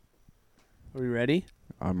Are we ready?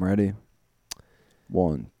 I'm ready.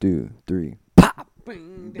 1, 2, 3. Pop! I thought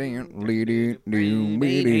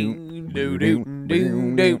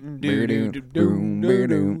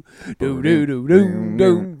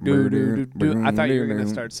you were going to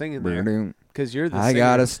start singing there. Because you're the singer. I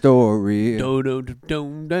got a story.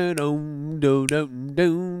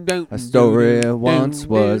 A story once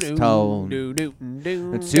was told.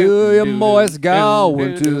 Two young boys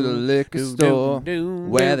going to the liquor store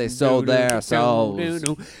where they sold their souls.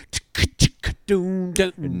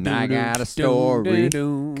 And I got a story.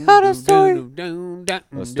 Got a story.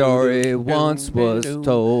 A story once was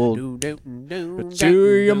told.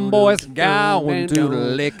 Two young boys going to the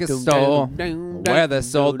liquor store where they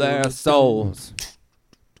sold their souls.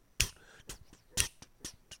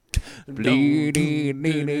 Oh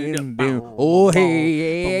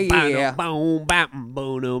hey yeah. Wow wow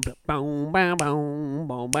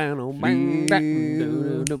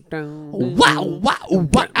wow.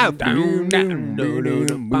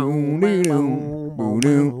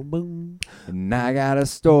 And I got a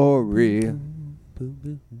story.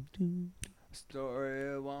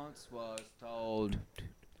 Story once was told.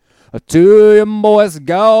 Two young boys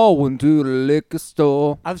going to the liquor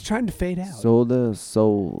store. I was trying to fade out. Sold their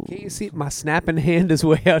souls. Can't you see my snapping hand is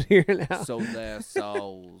way out here now? Sold their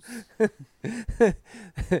souls.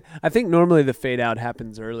 I think normally the fade out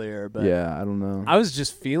happens earlier, but yeah, I don't know. I was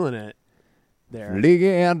just feeling it there.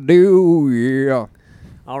 Yeah, yeah.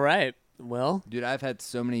 All right. Well, dude, I've had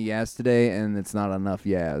so many yas today, and it's not enough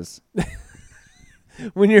yas.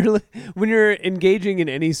 When you're engaging in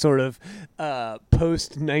any sort of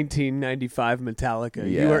post 1995 Metallica,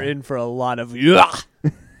 you are in for a lot of yeah.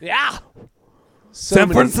 San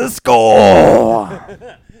Francisco.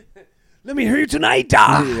 Let me hear you tonight.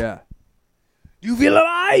 Yeah. Do you feel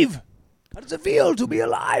alive? How does it feel to be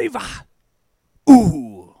alive?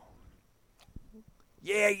 Ooh.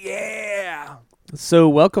 Yeah. So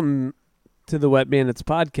welcome to the Wet Bandits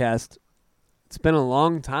podcast. It's been a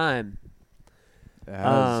long time.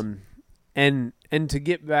 And to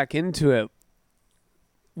get back into it,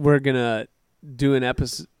 we're gonna do an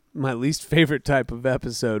episode, my least favorite type of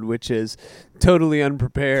episode, which is totally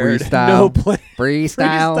unprepared, freestyle. No plan.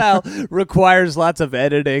 Freestyle requires lots of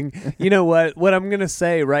editing. You know what? What I'm gonna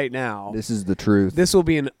say right now. This is the truth. This will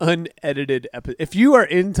be an unedited episode. If you are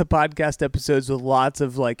into podcast episodes with lots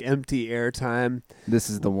of like empty airtime, this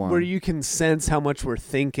is the one where you can sense how much we're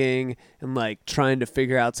thinking and like trying to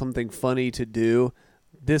figure out something funny to do.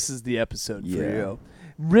 This is the episode for you.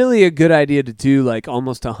 Really a good idea to do like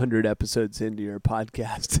almost 100 episodes into your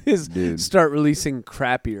podcast is start releasing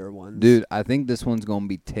crappier ones. Dude, I think this one's going to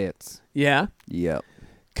be tits. Yeah? Yep.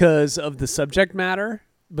 Because of the subject matter?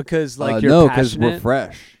 Because like you're no, passionate? No, because we're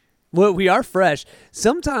fresh. Well, we are fresh.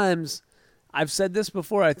 Sometimes, I've said this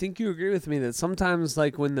before, I think you agree with me, that sometimes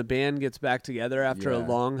like when the band gets back together after a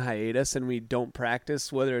long hiatus and we don't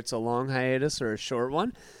practice, whether it's a long hiatus or a short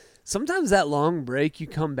one, sometimes that long break you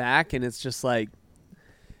come back and it's just like,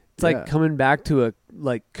 it's like coming back to a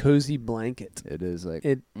like cozy blanket. It is like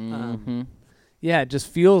it. It just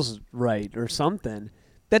feels right or something.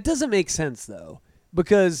 That doesn't make sense though,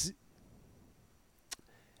 because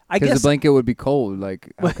I guess the blanket would be cold.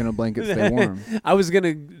 Like, how can a blanket stay warm? I was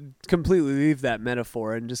gonna completely leave that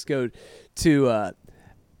metaphor and just go to.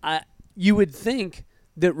 You would think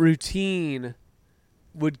that routine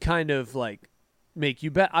would kind of like make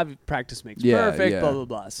you better. Practice makes perfect. Blah blah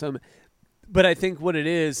blah. So. But I think what it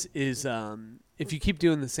is if you keep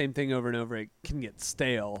doing the same thing over and over, it can get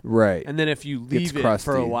stale. Right. And then if you leave it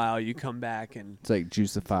for a while, you come back and it's like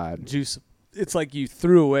juicified. It's like you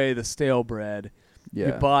threw away the stale bread. Yeah.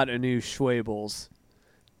 You bought a new Schwabel's,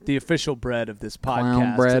 the official bread of this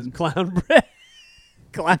podcast. Clown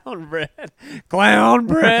bread.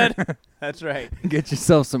 That's right. Get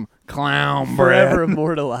yourself some clown bread. Forever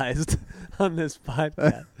immortalized on this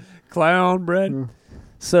podcast. Clown bread.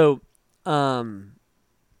 So.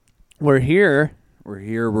 We're here.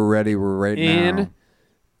 We're ready. We're right now.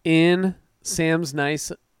 In Sam's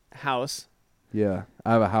nice house. Yeah,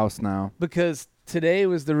 I have a house now. Because today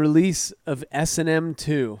was the release of S&M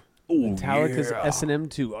 2. Metallica's S&M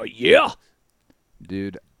 2. Oh, yeah!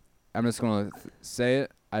 Dude, I'm just going to say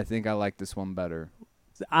it. I think I like this one better.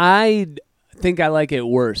 I think I like it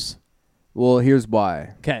worse. Well, here's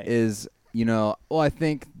why. Okay. I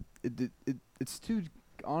think it's two...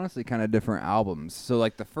 honestly kind of different albums. So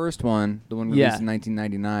like the first one, the one released in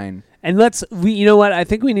 1999. And you know what? I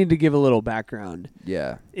think we need to give a little background.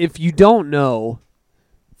 Yeah. If you don't know,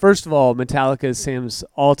 first of all, Metallica is Sam's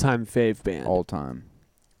all-time fave band. All time.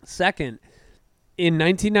 Second, in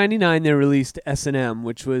 1999, they released S&M,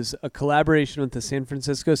 which was a collaboration with the San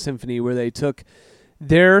Francisco Symphony, where they took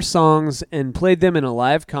their songs and played them in a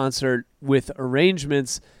live concert with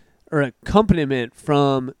arrangements or accompaniment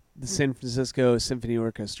from the San Francisco Symphony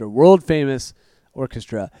Orchestra, world famous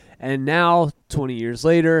orchestra. And now, 20 years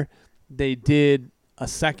later, they did a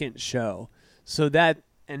second show. So that,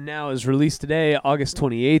 and now is released today. August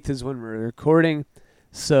 28th is when we're recording.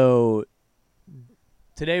 So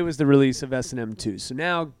today was the release of S&M 2. So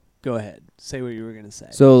now, go ahead. Say what you were going to say.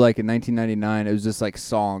 So, like, in 1999, it was just, like,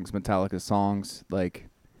 songs, Metallica songs. Like,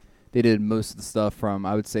 they did most of the stuff from,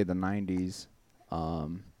 I would say, the 90s.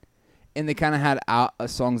 And they kind of had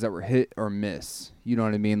songs that were hit or miss. You know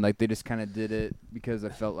what I mean? Like, they just kind of did it because I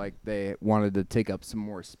felt like they wanted to take up some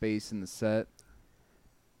more space in the set.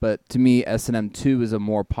 But to me, S&M 2 is a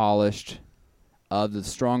more polished, of the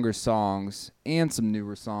stronger songs and some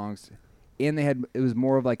newer songs. And it was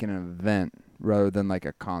more of like an event rather than like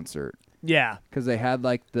a concert. Yeah. Because they had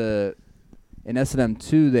like in S&M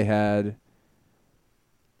 2, they had,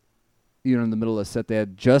 in the middle of the set, they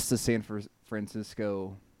had just the San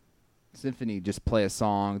Francisco Symphony just play a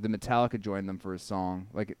song. The Metallica joined them for a song,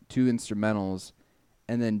 like 2 instrumentals.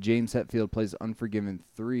 And then James Hetfield plays Unforgiven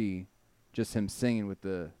 3, just him singing with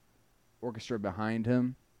the orchestra behind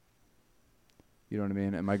him. You know what I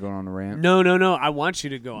mean? Am I going on a rant? No. I want you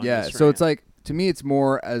to go on this rant. So it's like, to me, it's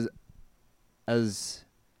more as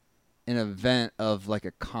an event of like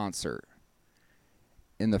a concert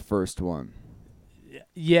in the first one.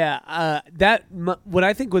 Yeah, what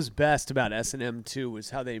I think was best about S&M 2 was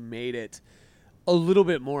how they made it a little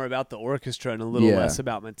bit more about the orchestra and a little less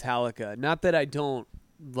about Metallica. Not that I don't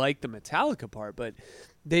like the Metallica part, but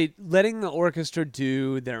they letting the orchestra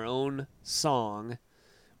do their own song,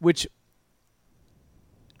 which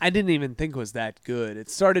I didn't even think was that good. It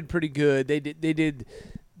started pretty good.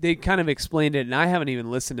 They kind of explained it, and I haven't even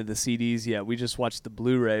listened to the CDs yet. We just watched the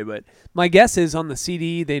Blu-ray, but my guess is on the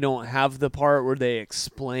CD they don't have the part where they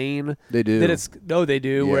explain. They do. They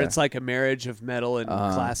do, where it's like a marriage of metal and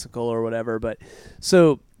classical or whatever. But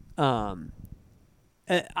so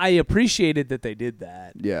I appreciated that they did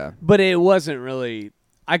that. Yeah. But it wasn't really.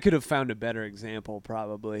 I could have found a better example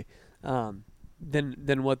probably.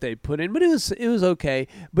 Than what they put in, but it was okay.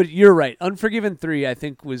 But you're right. Unforgiven 3, I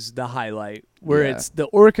think, was the highlight, where it's the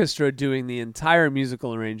orchestra doing the entire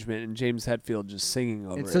musical arrangement and James Hetfield just singing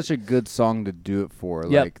over it. It's such a good song to do it for,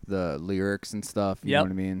 like the lyrics and stuff. You know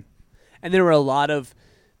what I mean? And there were a lot of.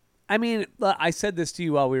 I mean, I said this to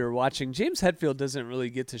you while we were watching. James Hetfield doesn't really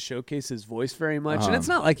get to showcase his voice very much, and it's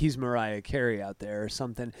not like he's Mariah Carey out there or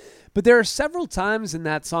something. But there are several times in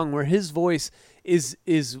that song where his voice is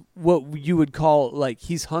what you would call like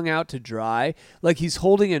he's hung out to dry, like he's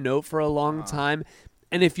holding a note for a long time.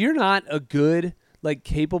 And if you're not a good, like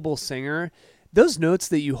capable singer, those notes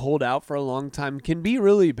that you hold out for a long time can be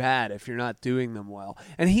really bad if you're not doing them well.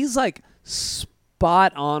 And he's like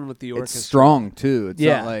spot on with the orchestra. It's strong too. It's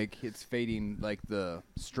not like it's fading like the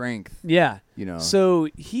strength. Yeah. So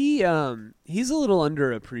he's a little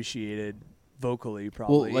underappreciated vocally,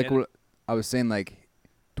 probably. Well, like what I was saying, like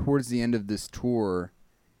towards the end of this tour,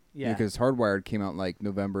 because Hardwired came out like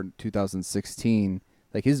November 2016,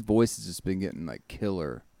 like his voice has just been getting like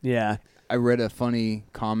killer. Yeah. I read a funny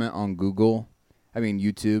comment on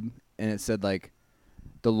YouTube, and it said like,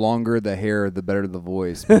 the longer the hair, the better the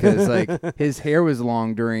voice, because like his hair was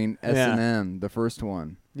long during S&M, the first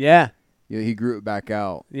one. Yeah. He grew it back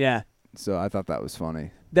out. Yeah. So I thought that was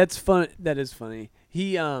funny. That's fun. That is funny.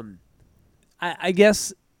 He, I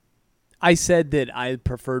guess I said that I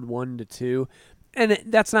preferred 1 to 2, and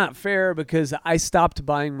that's not fair because I stopped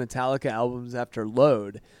buying Metallica albums after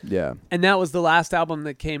Load. Yeah. And that was the last album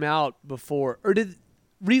that came out before, or did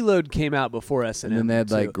Reload came out before S&M. And then they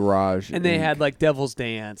had like Garage. And they had like Devil's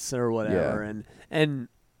Dance or whatever. Yeah. And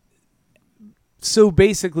so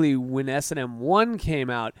basically when S&M 1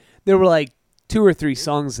 came out, there were like 2 or 3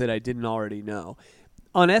 songs that I didn't already know.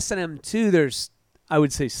 On S&M 2, there's, I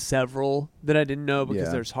would say, several that I didn't know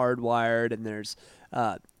because there's Hardwired and there's...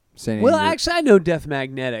 actually, I know Death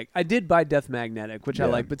Magnetic. I did buy Death Magnetic, which I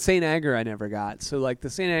like, but Saint Anger I never got. So like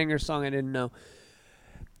the Saint Anger song I didn't know.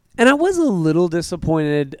 And I was a little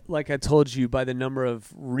disappointed, like I told you, by the number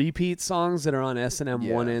of repeat songs that are on S&M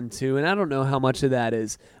 1 and 2. And I don't know how much of that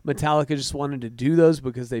is Metallica just wanted to do those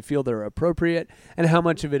because they feel they're appropriate, and how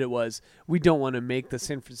much of it was we don't want to make the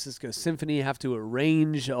San Francisco Symphony have to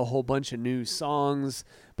arrange a whole bunch of new songs,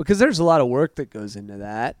 because there's a lot of work that goes into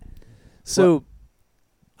that. So,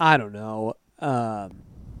 I don't know.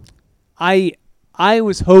 I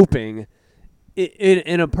was hoping,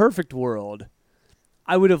 in a perfect world,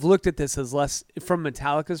 I would have looked at this as less, from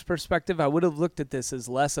Metallica's perspective, I would have looked at this as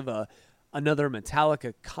less of another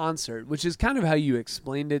Metallica concert, which is kind of how you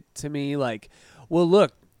explained it to me. Like, well,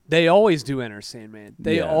 look, they always do Enter Sandman.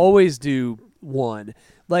 They always do one.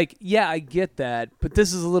 Like, yeah, I get that, but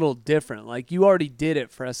this is a little different. Like, you already did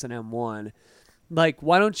it for S&M 1. Like,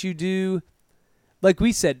 why don't you do, like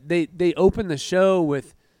we said, they open the show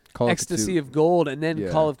with Ecstasy of Gold and then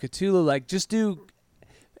Call of Cthulhu. Like, just do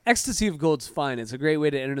Ecstasy of Gold's fine. It's a great way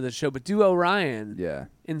to enter the show, but do Orion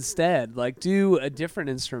instead. Like, do a different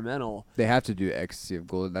instrumental. They have to do Ecstasy of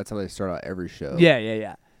Gold. That's how they start out every show.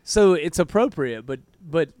 Yeah. So it's appropriate, but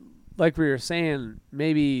like we were saying,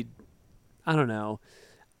 maybe, I don't know.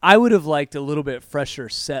 I would have liked a little bit fresher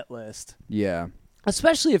set list. Yeah.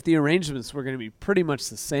 Especially if the arrangements were going to be pretty much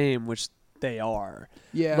the same, which they are.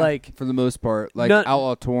 Yeah. Like, for the most part. Like,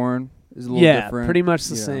 Outlaw Torn is a little different. Yeah, pretty much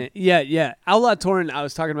the same. Yeah. Outlaw Torn, I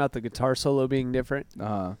was talking about the guitar solo being different.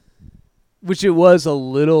 Which it was a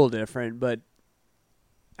little different, but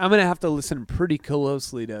I'm going to have to listen pretty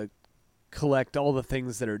closely to collect all the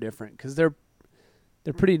things that are different, because they're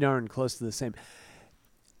pretty darn close to the same.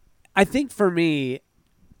 I think for me,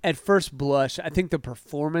 at first blush, I think the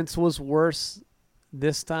performance was worse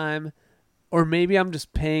this time, or maybe I'm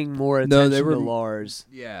just paying more attention to Lars.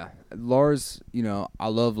 Yeah, Lars. I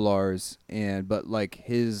love Lars, but like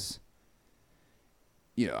his,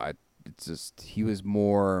 it's just he was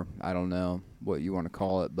more. I don't know what you want to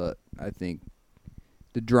call it, but I think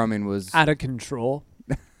the drumming was out of control.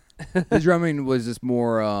 The drumming was just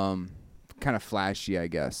more kind of flashy, I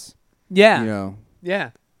guess. Yeah.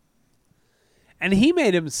 Yeah. And he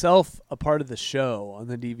made himself a part of the show on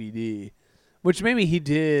the DVD, which maybe he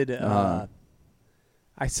did. I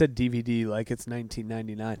said DVD like it's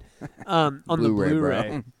 1999 on the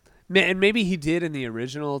Blu-ray. And maybe he did in the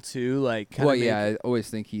original too. Like, I always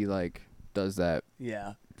think he like does that.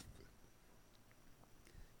 Yeah.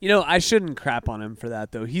 I shouldn't crap on him for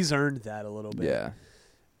that though. He's earned that a little bit. Yeah.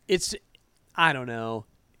 I don't know.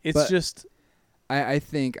 I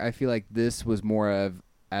feel like this was more of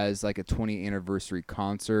as like a 20th anniversary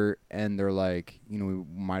concert, and they're like, we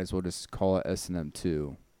might as well just call it S&M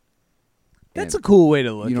 2. That's a cool way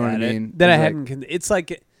to look at it. You know what I mean? That I hadn't. It's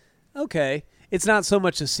like, okay, it's not so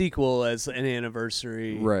much a sequel as an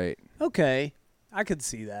anniversary. Right. Okay, I could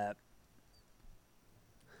see that.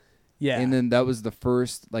 Yeah. And then that was the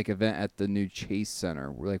first like event at the new Chase Center,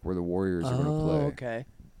 where the Warriors are going to play. Okay.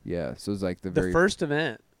 Yeah, so it was like the first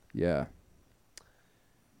event. Yeah.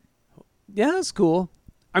 Yeah, that's cool.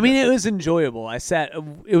 I mean, it was enjoyable.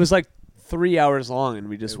 It was like 3 hours long, and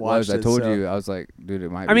we just watched it. I told you, I was like, dude, it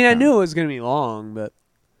might be. I mean, I knew it was going to be long, but.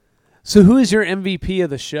 So who is your MVP of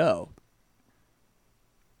the show?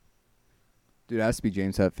 Dude, it has to be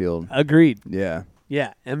James Hetfield. Agreed. Yeah.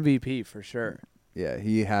 Yeah, MVP for sure. Yeah,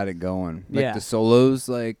 he had it going. Like the solos,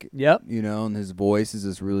 like, yep. And his voice is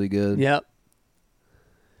just really good. Yep.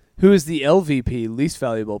 Who is the LVP, least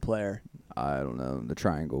valuable player? I don't know, the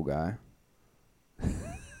triangle guy.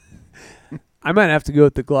 I might have to go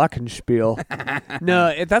with the Glockenspiel.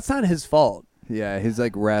 No, that's not his fault. Yeah, his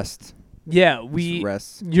like rest. Yeah,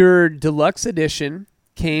 your deluxe edition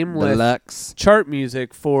came with chart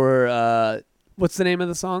music for what's the name of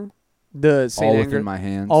the song? The Saint All Anger. Within My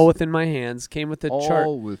Hands. All Within My Hands came with the chart.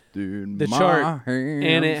 All within the my chart, hands.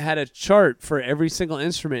 and it had a chart for every single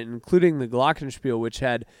instrument, including the Glockenspiel, which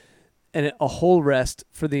had a whole rest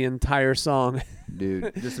for the entire song.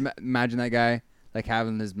 Dude, just imagine that guy like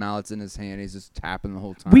having his mallets in his hand. He's just tapping the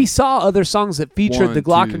whole time. We saw other songs that featured the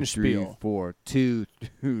Glockenspiel. 1, 2, 3, 4, 2,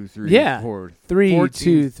 2, 3, yeah. 4, 3, 14,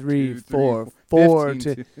 2, 3, 4, 4,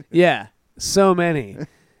 2. Yeah, so many.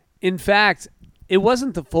 In fact, it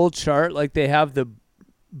wasn't the full chart. Like, they have the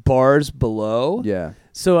bars below. Yeah.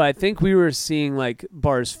 So I think we were seeing like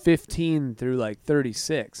bars 15 through like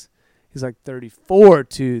 36. He's like 34,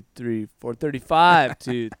 2, 3, 4, 35,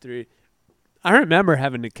 2, 3. I remember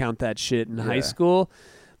having to count that shit in high school.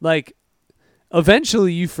 Like,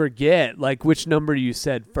 eventually you forget like which number you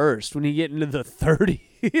said first when you get into the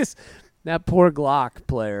 30s. That poor Glock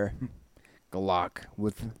player. Glock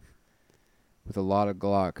with a lot of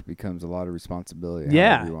Glock becomes a lot of responsibility.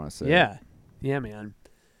 Yeah. However you want to say yeah. Yeah, man.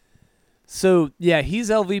 So, yeah, he's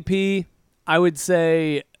LVP. I would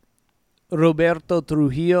say Roberto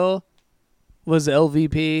Trujillo was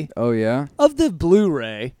LVP. Oh, yeah? Of the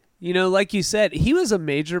Blu-ray. Like you said, he was a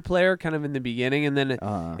major player kind of in the beginning, and then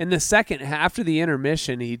in the second, after the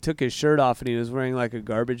intermission, he took his shirt off and he was wearing like a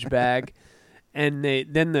garbage bag, and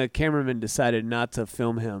then the cameraman decided not to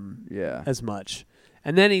film him as much.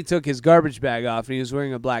 And then he took his garbage bag off and he was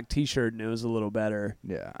wearing a black T-shirt, and it was a little better.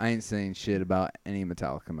 Yeah, I ain't saying shit about any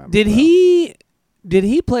Metallica member. Did he Did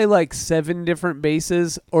he play like 7 different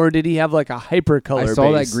basses, or did he have like a hypercolor bass? I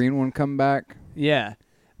saw that green one come back. Yeah.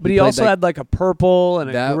 But he also had like a purple and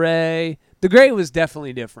a gray. The gray was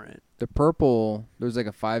definitely different. The purple, there was like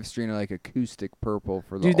a 5-string like acoustic purple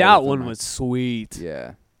for the. Dude, that one was sweet.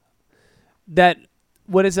 Yeah.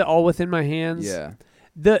 What is it? All Within My Hands? Yeah.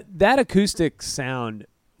 That acoustic sound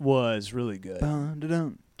was really good.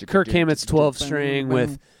 Kirk Hammett's 12-string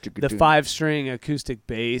with the 5-string acoustic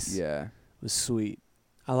bass. Yeah. Was sweet.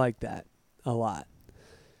 I like that a lot.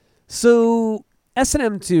 So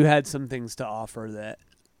S&M 2 had some things to offer that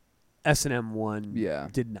S&M 1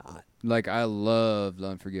 did not. Like, I loved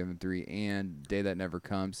Unforgiven 3 and Day That Never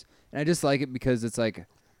Comes. And I just like it because it's like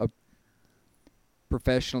a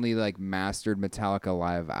professionally like mastered Metallica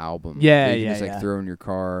live album. Yeah, you can just like throw in your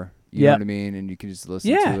car. You know what I mean? And you can just listen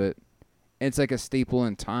to it. And it's like a staple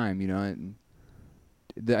in time, you know. And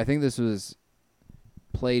I think this was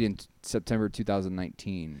played in September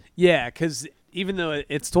 2019. Yeah, because even though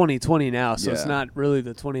it's 2020 now, so it's not really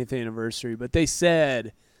the 20th anniversary, but they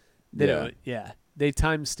said that they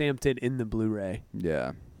time-stamped it in the Blu-ray.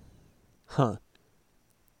 Yeah. Huh.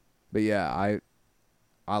 But yeah,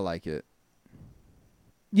 I like it.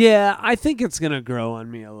 Yeah, I think it's going to grow on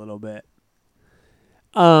me a little bit.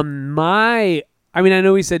 I mean, I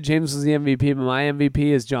know we said James was the MVP, but my MVP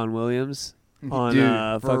is John Williams on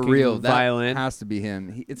Dude, for fucking real, violin. That has to be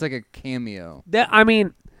him. It's like a cameo. I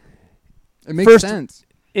mean, it makes sense.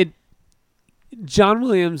 John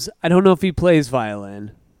Williams, I don't know if he plays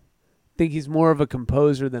violin. I think he's more of a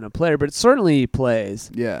composer than a player, but certainly he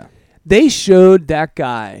plays. Yeah. They showed that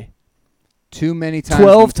guy too many times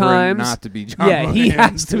 12 times not to be John Williams. He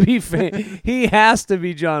has to be he has to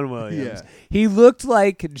be John Williams. Yeah. He looked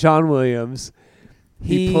like John Williams.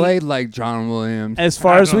 He played like John Williams. As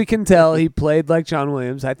far as we can tell, he played like John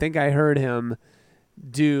Williams. I think I heard him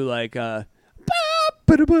do like a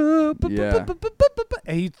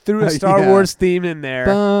he threw a Star Wars theme in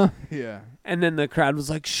there. Yeah. And then the crowd was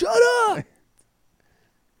like, "Shut up."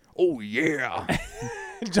 Oh yeah.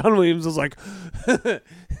 John Williams was like,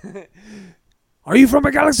 "Are you from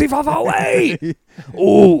a galaxy far, far away?"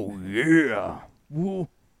 Oh yeah.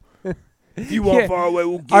 If you want far away,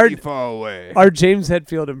 we'll get you far away. Our James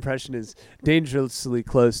Hetfield impression is dangerously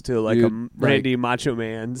close to like a Randy Macho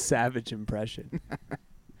Man Savage impression.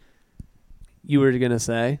 You were gonna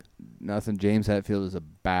say? Nothing. James Hetfield is a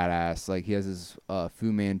badass. Like, he has his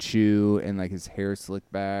Fu Manchu and like his hair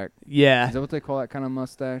slicked back. Yeah. Is that what they call that kind of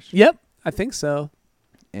mustache? Yep, I think so.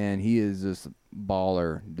 And he is just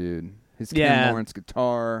baller, dude. His Ken Lawrence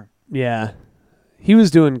guitar. Yeah. He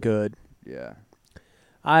was doing good. Yeah.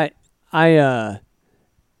 I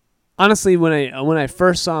honestly, when I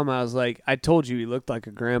first saw him, I was like, I told you he looked like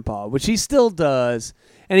a grandpa, which he still does,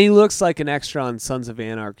 and he looks like an extra on Sons of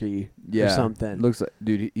Anarchy or something. Looks like,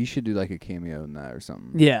 dude, he should do like a cameo in that or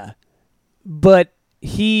something. Yeah, but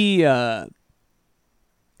he as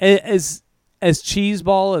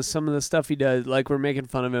cheeseball as some of the stuff he does, like we're making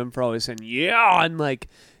fun of him for always saying and like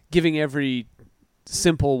giving every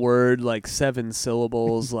simple word like 7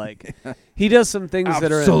 syllables. Like he does some things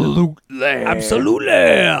that are absolutely.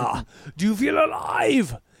 Do you feel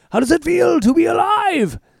alive? How does it feel to be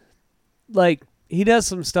alive? Like he does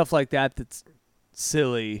some stuff like that that's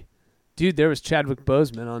silly. Dude, there was Chadwick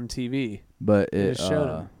Boseman on TV. But it showed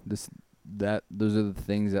him. Those are the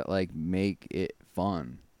things that like make it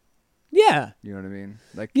fun. Yeah. You know what I mean?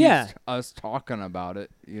 Like us talking about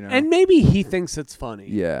it, you know. And maybe he thinks it's funny.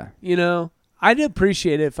 Yeah. You know? I'd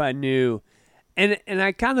appreciate it if I knew. And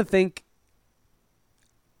I kind of think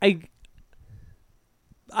I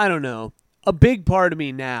don't know. A big part of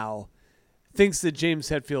me now thinks that James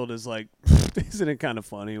Hetfield is like, isn't it kind of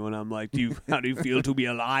funny when I'm like, how do you feel to be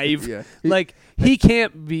alive? Yeah. Like he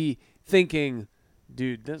can't be thinking,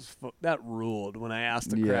 dude, that ruled when I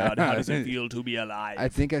asked the crowd, how does it feel to be alive? I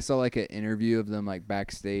think I saw like an interview of them like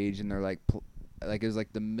backstage, and they're like it was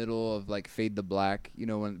like the middle of like Fade to Black, you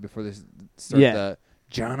know, when before they start the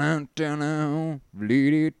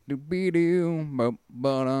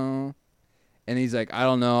and he's like, I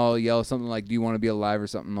don't know, I'll yell something like, do you want to be alive or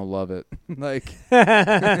something? They'll love it. Like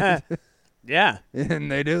yeah.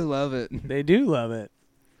 And they do love it. They do love it.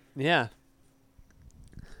 Yeah.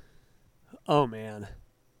 Oh man.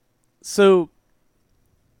 So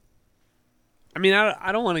I mean,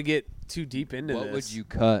 I don't want to get too deep into this. What would you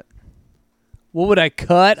cut? What would I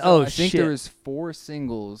cut? So I think there was 4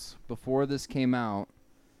 singles before this came out.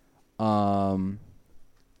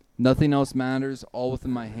 Nothing Else Matters, All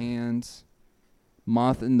Within My Hands,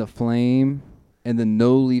 Moth in the Flame, and then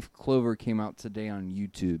No Leaf Clover came out today on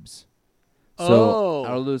YouTube's. So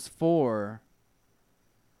out of those 4,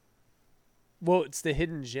 Well, it's the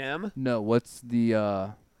hidden gem No, what's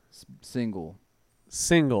the single?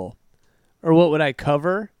 single, or what would I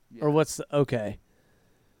cover, Yeah. or what's the okay?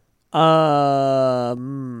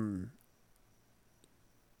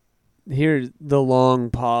 Here's the long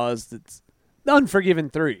pause. That's the Unforgiven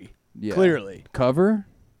 3. Yeah. Clearly, Cover?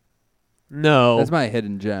 no. That's my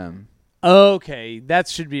hidden gem. Okay, that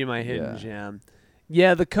should be my hidden Yeah. gem.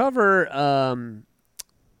 Yeah, the cover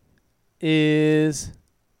is,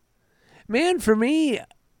 man, for me,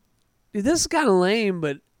 this is kind of lame,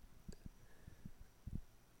 but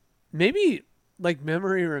maybe like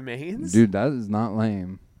Memory Remains. Dude, that is not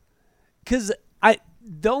lame. Because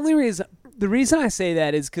the reason I say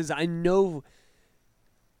that is because I know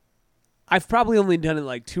I've probably only done it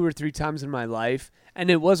like 2 or 3 times in my life, and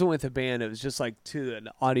it wasn't with a band. It was just like to an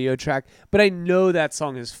audio track. But I know that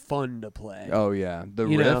song is fun to play. Oh, yeah. The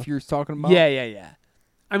You riff know? you're talking about? Yeah.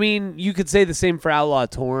 I mean, you could say the same for Outlaw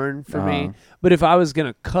Torn for me. Uh-huh. But if I was going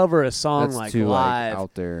to cover a song That's like too live,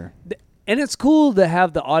 out there. and it's cool to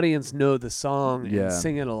have the audience know the song Yeah. and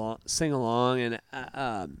sing along. And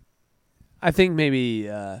I think maybe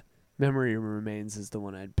Memory Remains is the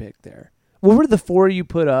one I'd pick there. What were the 4 you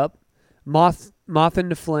put up? Moth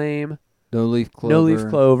into Flame, No Leaf Clover. No Leaf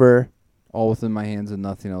Clover. All Within My Hands and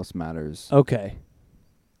Nothing Else Matters. Okay.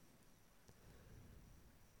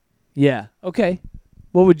 Yeah. Okay.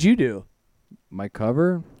 What would you do? My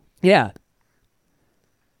cover? Yeah.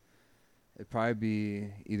 It'd probably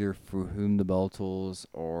be either For Whom the Bell Tolls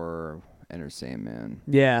or Enter Sandman.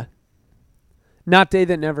 Yeah. Not Day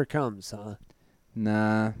That Never Comes, huh?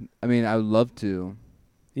 Nah. I mean, I would love to.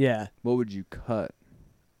 Yeah. What would you cut?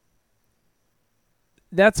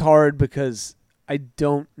 That's hard because I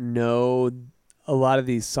don't know a lot of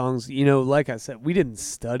these songs. You know, like I said, we didn't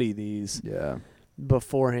study these Yeah.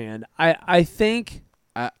 beforehand. I think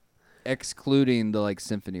Excluding the like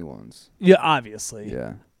symphony ones. yeah, obviously.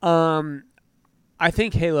 Yeah. I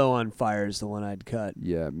think Halo on Fire is the one I'd cut.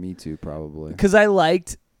 Yeah, me too, probably. Because I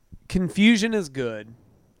liked Confusion is good.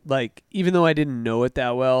 Like, even though I didn't know it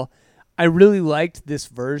that well, I really liked this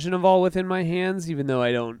version of All Within My Hands, even though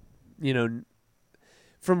I don't, you know,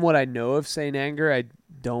 from what I know of Saint Anger, I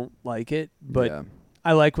don't like it. But yeah.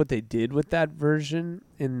 I like what they did with that version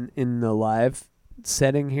in the live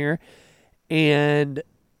setting here. And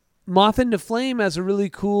Moth into Flame has a really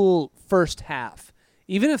cool first half.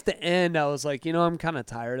 Even if the end, I was like, you know, I'm kind of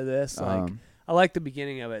tired of this. Like, I like the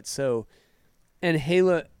beginning of it. So, and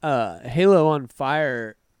Halo on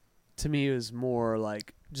Fire, to me, was more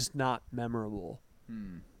like just not memorable.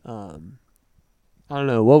 I don't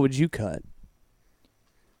know. What would you cut?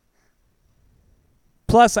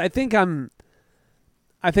 Plus, I think I'm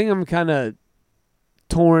kind of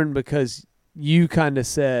torn because you kind of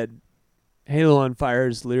said Halo on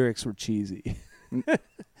Fire's lyrics were cheesy.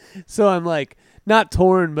 So I'm like not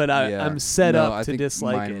torn, but I'm set up to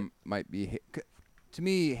dislike it. Might be to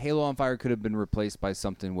me, Halo on Fire could have been replaced by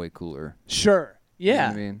something way cooler. Sure. Yeah. You know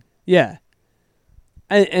what I mean? Yeah.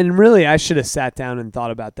 And really, I should have sat down and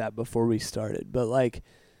thought about that before we started. But like,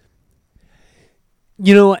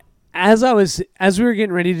 you know, as we were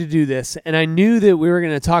getting ready to do this, and I knew that we were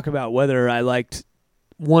going to talk about whether I liked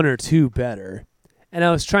 1 or 2 better, and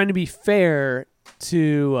I was trying to be fair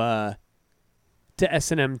to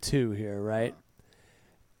S&M 2 here, right?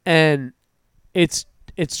 And it's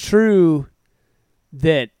true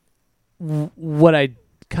that what I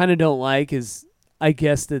kind of don't like is, I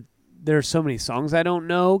guess, that there are so many songs I don't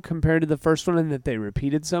know compared to the first one, and that they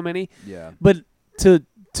repeated so many. Yeah. But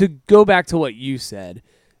to go back to what you said,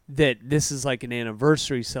 that this is like an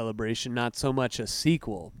anniversary celebration, not so much a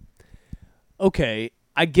sequel. Okay,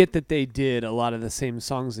 I get that they did a lot of the same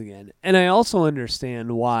songs again. And I also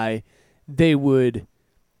understand why they would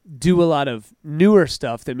do a lot of newer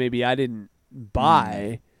stuff that maybe I didn't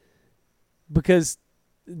buy, because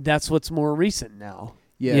that's what's more recent now.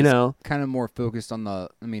 Yeah, you know, kind of more focused on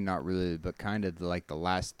not really, but kind of like the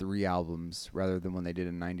last 3 albums rather than when they did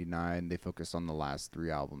in 99, they focused on the last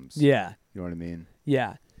 3 albums. Yeah. You know what I mean?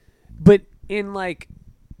 Yeah. But in like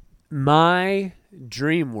my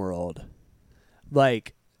dream world,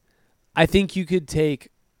 like, I think you could take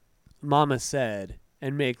Mama Said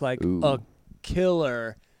and make like a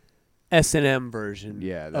killer S&M version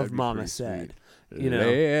of Mama Said. Sweet. You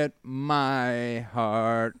know, Let my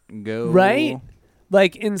heart go. Right?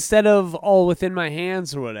 Like, instead of All Within My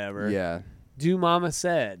Hands or whatever, Yeah. do Mama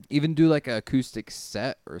Said. Even do like an acoustic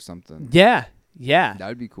set or something. Yeah. Yeah. That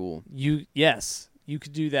would be cool. Yes, you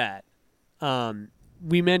could do that.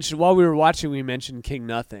 We mentioned, while we were watching, we mentioned King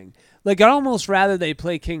Nothing. Like, I'd almost rather they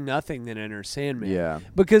play King Nothing than Enter Sandman. Yeah.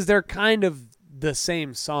 Because they're kind of the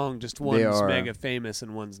same song, just They one's are. mega famous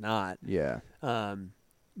and one's not. Yeah.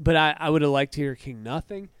 But I would have liked to hear King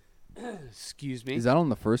Nothing. Excuse me. Is that on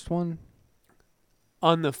the first one?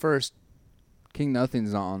 On the first. King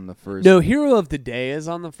Nothing's not on the first. No, Hero of the Day is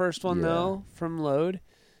on the first one, Yeah. though, from Load.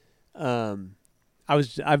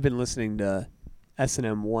 I've been listening to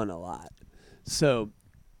S&M 1 a lot. So.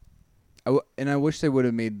 And I wish they would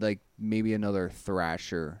have made, like, maybe another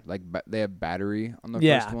Thrasher. Like, they have Battery on the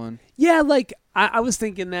first one. Yeah, like, I was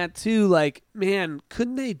thinking that, too. Like, man,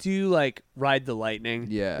 couldn't they do, like, Ride the Lightning?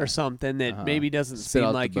 Yeah. Or something that maybe doesn't Spit out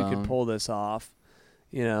seem the like you could bone. pull this off,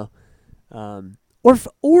 you know?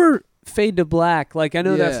 Or Fade to Black. Like, I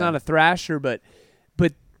know that's Yeah. not a Thrasher, but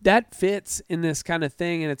that fits in this kind of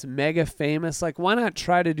thing, and it's mega famous. Like, why not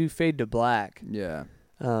try to do Fade to Black? Yeah.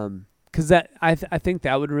 Because that I think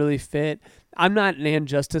that would really fit. I'm not an And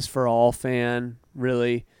Justice for All fan,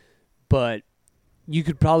 really, but you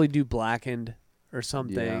could probably do Blackened or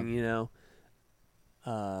something, you know.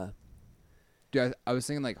 Dude, I was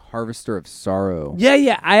thinking, like, Harvester of Sorrow.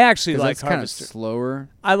 Yeah. I actually like that's kind of Harvester. slower.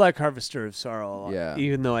 I like Harvester of Sorrow a lot, Yeah.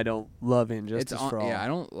 even though I don't love And Justice for All. Yeah, I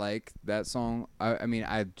don't like that song. I mean,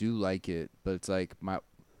 I do like it, but it's like if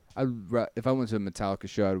I went to a Metallica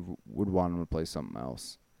show, I would want them to play something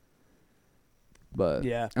else. But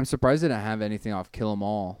Yeah. I'm surprised they didn't have anything off Kill 'Em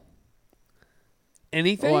All.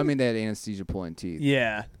 Anything? Oh, I mean, they had Anesthesia Pulling Teeth.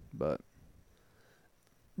 Yeah. But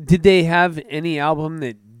Did they have any album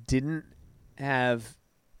that didn't have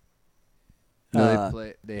no,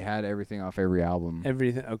 they had everything off every album.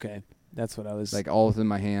 everything? Okay, that's what I was Like All Within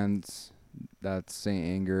My Hands, that's Saint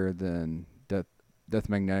Anger, then Death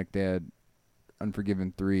Magnetic, they had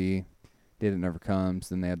Unforgiven 3, Day That Never Comes,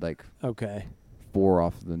 then they had like Okay. 4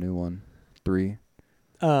 off of the new one. 3.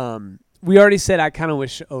 We already said I kind of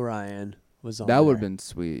wish Orion was on. That would have there. been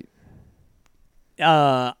sweet.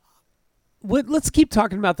 Let's keep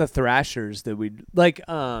talking about the Thrashers that we'd like.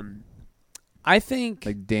 I think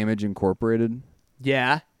Like Damage Incorporated,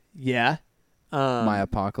 yeah. My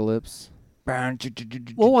Apocalypse,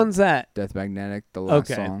 What one's that? Death Magnetic, the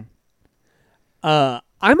last Okay. song.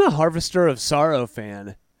 I'm a Harvester of Sorrow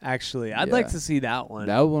fan. Actually, I'd like Yeah. to see that one.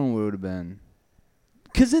 That one would have been.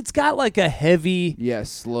 Because it's got like a heavy. Yeah,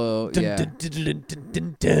 slow. Yeah.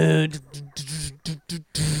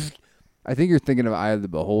 I think you're thinking of Eye of the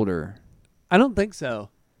Beholder. I don't think so.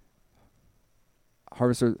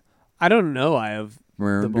 Harvester. I don't know. I have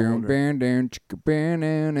the Beholder.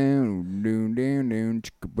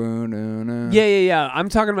 Yeah. I'm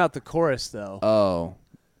talking about the chorus though. Oh.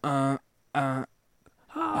 I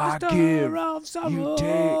give, you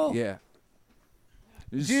take. Yeah.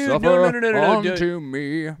 Dude, Suffer no, unto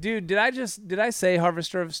me. Dude, did I say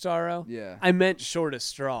Harvester of Sorrow? Yeah. I meant Shortest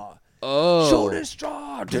Straw. Oh. Shortest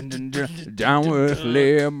Straw. Down with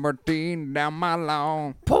libertine, down my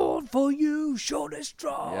lawn. Pulled for you, Shortest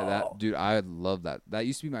Straw. Yeah, that dude, I love that. That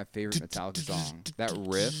used to be my favorite Metallica song. That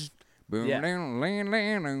riff. Boom, Yeah.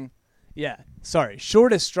 down. Yeah. Sorry.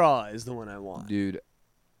 Shortest Straw is the one I want. Dude,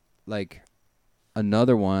 like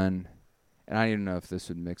another one, and I don't even know if this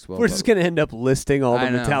would mix well. We're just going to end up listing all the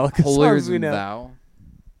Metallica songs we know. Thou.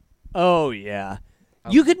 Oh, yeah.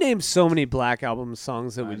 You could name so many Black Album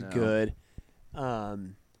songs that I would know. be good.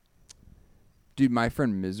 Dude, My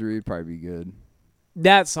Friend Misery would probably be good.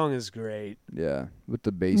 That song is great. Yeah, with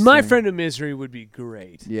the bass. My thing. Friend of Misery would be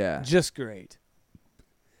great. Yeah. Just great.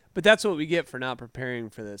 But that's what we get for not preparing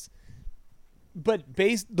for this. But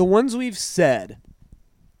the ones we've said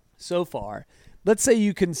so far, let's say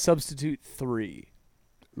you can substitute 3.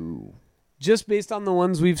 Ooh. Just based on the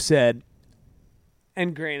ones we've said.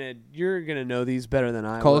 And granted, you're going to know these better than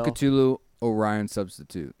I Call will. of Cthulhu, Orion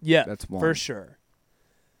substitute. Yeah, that's one. for sure.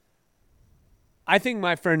 I think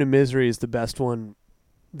My Friend of Misery is the best one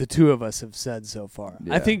the two of us have said so far.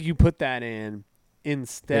 Yeah. I think you put that in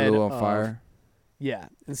instead Halo of on Fire. Yeah.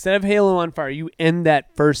 Instead of Halo on Fire, you end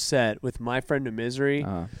that first set with My Friend of Misery.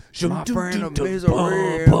 My Friend of Misery.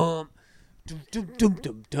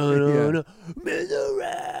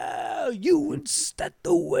 Misery, you instead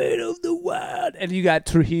the weight of the world. And you got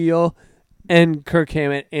Trujillo and Kirk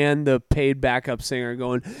Hammett and the paid backup singer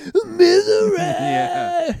going, Misery.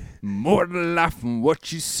 Yeah. More to life from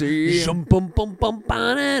what you see. My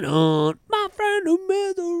friend of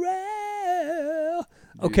Misery.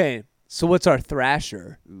 Okay, so what's our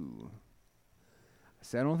Thrasher? Ooh.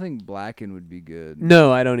 See, I don't think Blacken would be good.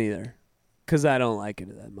 No, I don't either. Because I don't like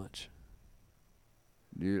it that much.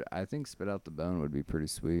 Dude, I think Spit Out the Bone would be pretty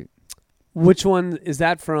sweet. Which one is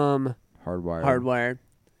that from? Hardwired. Hardwired.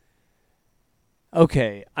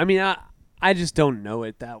 Okay. I mean, I just don't know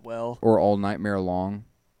it that well. Or All Nightmare Long.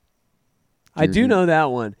 I do know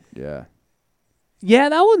that one. Yeah. Yeah,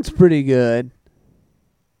 that one's pretty good.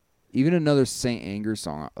 Even another Saint Anger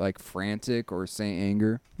song, like Frantic or Saint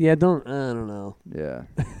Anger. Yeah, I don't know. Yeah.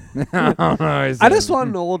 I just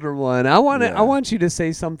want an older one. I Yeah. want you to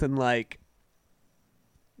say something like,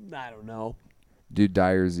 I don't know, Dude,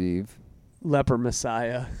 Dyer's Eve. Leper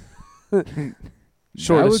Messiah. That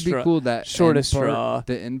would be cool. That shortest end part, straw.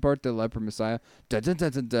 the end part, the Leper Messiah. Dun, dun,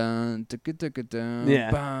 dun, dun, dun, dun, dun, dun, dun,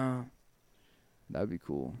 Yeah. bah. That'd be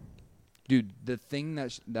cool. Dude, the thing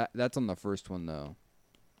that's on the first one though.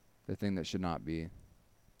 The thing that should not be.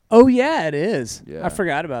 Oh yeah, it is. Yeah. I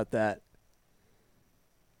forgot about that.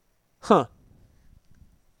 Huh.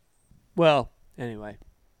 Well, anyway.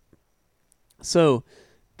 So,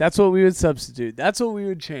 that's what we would substitute. That's what we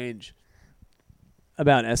would change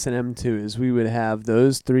about S&M 2 is we would have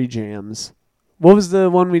those 3 jams. What was the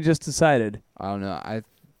one we just decided? I don't know. I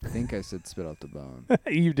think I said Spit Out the Bone.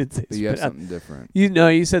 You did say But spit you have out. something different.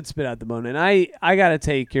 You said spit out the bone, and I got to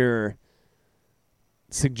take your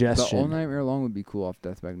The suggestion. All Nightmare Long would be cool off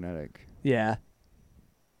Death Magnetic. Yeah.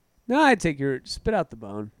 No, I'd take your spit out the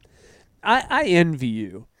bone. I envy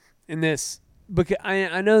you in this because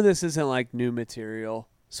I know this isn't like new material,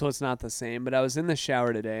 so it's not the same. But I was in the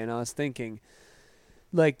shower today and I was thinking,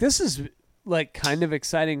 like, this is like kind of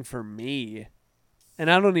exciting for me,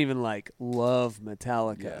 and I don't even like love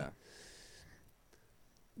Metallica. Yeah.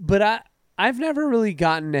 But I've never really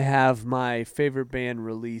gotten to have my favorite band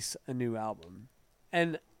release a new album.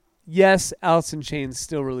 And yes, Alice in Chains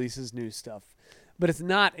still releases new stuff, but it's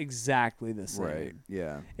not exactly the same. Right.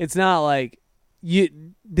 Yeah. It's not like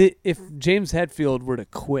if James Hetfield were to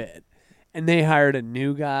quit and they hired a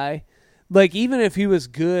new guy, like even if he was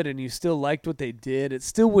good and you still liked what they did, it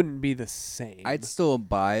still wouldn't be the same. I'd still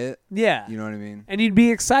buy it. Yeah. You know what I mean? And you'd be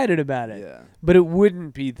excited about it. Yeah. But it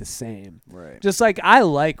wouldn't be the same. Right. Just like I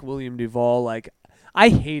like William Duvall. Like I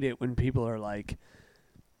hate it when people are like,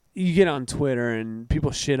 you get on Twitter and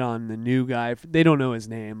people shit on the new guy. They don't know his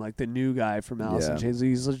name, like the new guy from Alice in Chains.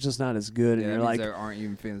 He's just not as good. Yeah, and you're that means like, there aren't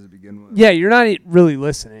even fans to begin with. yeah, you're not really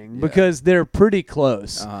listening Yeah. because they're pretty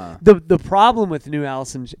close. Uh-huh. The problem with new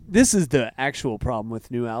Alice in this is the actual problem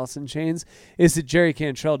with new Alice in Chains is that Jerry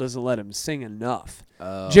Cantrell doesn't let him sing enough.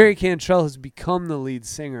 Jerry Cantrell has become the lead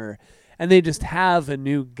singer, and they just have a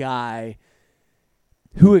new guy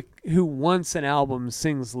who once an album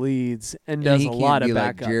sings leads and does he a can't lot of be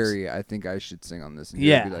backups. like, Jerry, I think I should sing on this. And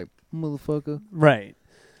Yeah. Jerry be like, motherfucker. Right.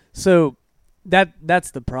 So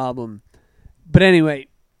that's the problem. But anyway,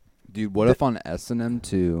 Dude, what if on S&M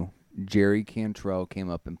 2, Jerry Cantrell came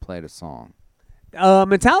up and played a song?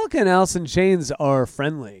 Metallica and Alice in Chains are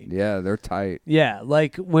friendly. Yeah, they're tight. Yeah,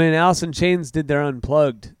 like when Alice in Chains did their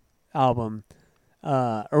Unplugged album,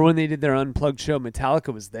 or when they did their Unplugged show,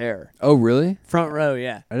 Metallica was there. Oh, really? Front row,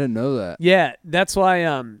 yeah. I didn't know that. Yeah, that's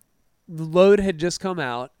why Load had just come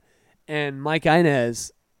out, and Mike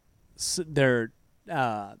Inez, their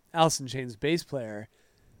Alice in Chains bass player,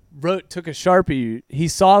 took a Sharpie. He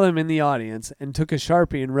saw them in the audience and took a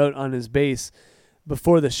Sharpie and wrote on his bass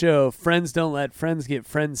before the show, "Friends don't let friends get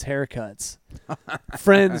friends haircuts."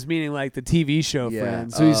 Friends meaning like the TV show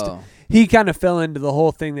Friends. So he kind of fell into the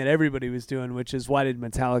whole thing that everybody was doing, which is why did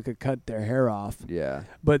Metallica cut their hair off? Yeah.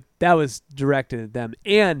 But that was directed at them.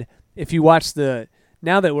 And if you watch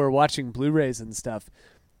now that we're watching Blu-rays and stuff,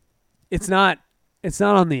 it's not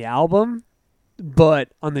on the album,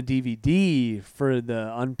 but on the DVD for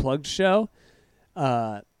the Unplugged show,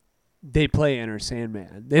 they play Enter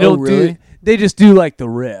Sandman. They don't really? They just do like the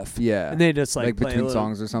riff. Yeah. And they just like play between a little,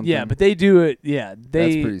 songs or something? Yeah, but they do it. Yeah.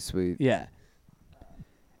 That's pretty sweet. Yeah.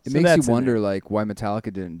 It So makes that's you in wonder, there. like, why Metallica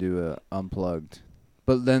didn't do a Unplugged.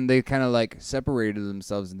 But then they kind of, like, separated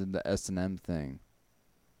themselves into the S&M thing.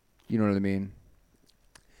 You know what I mean?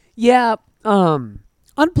 Yeah.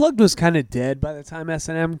 Unplugged was kind of dead by the time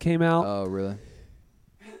S&M came out. Oh, really?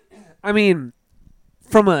 I mean,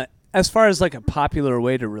 as far as like a popular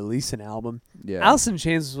way to release an album, Yeah. Alice in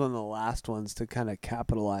Chains was one of the last ones to kind of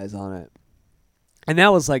capitalize on it. And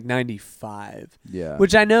that was like 95. Yeah.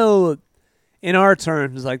 Which I know in our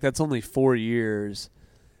terms, like that's only 4 years.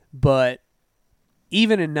 But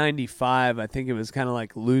even in 95, I think it was kind of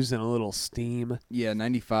like losing a little steam. Yeah,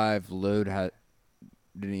 95 Load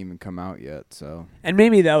didn't even come out yet, so. And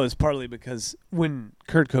maybe that was partly because when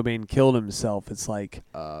Kurt Cobain killed himself, it's like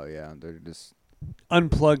Oh, yeah, they're just.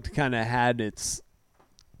 Unplugged kind of had its,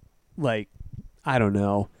 like, I don't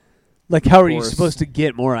know. Like, how are you supposed to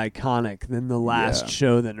get more iconic than the last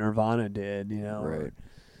show that Nirvana did, you know?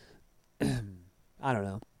 Right. I don't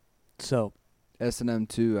know. So. S&M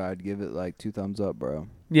 2, I'd give it like 2 thumbs up, bro.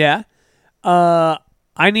 Yeah. I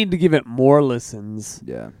need to give it more listens.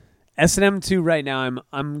 Yeah. S&M 2 right now,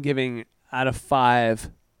 I'm giving out of 5.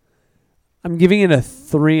 I'm giving it a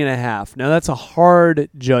 3.5. Now that's a hard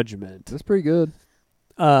judgment. That's pretty good.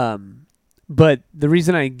 But the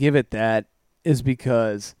reason I give it that is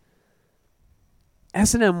because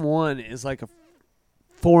S&M 1 is like a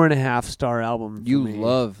 4.5 star album for You me.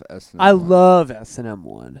 love S&M 1. I love S&M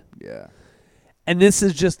 1. Yeah. And this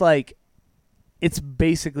is just like, it's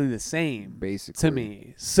basically the same Basically. to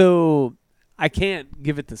me. So I can't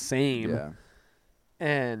give it the same. Yeah.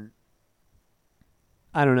 And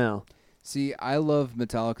I don't know. See, I love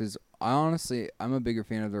Metallica's. I'm a bigger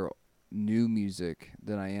fan of their new music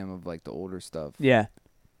than I am of like the older stuff. Yeah.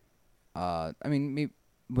 I mean, maybe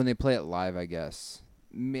when they play it live, I guess.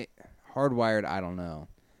 Hardwired, I don't know.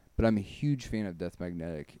 But I'm a huge fan of Death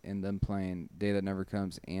Magnetic, and them playing Day That Never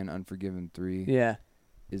Comes and Unforgiven 3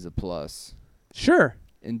 is a plus. Sure.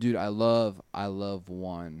 And dude, I love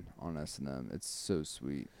 1 on S&M. It's so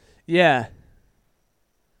sweet. Yeah.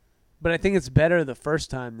 But I think it's better the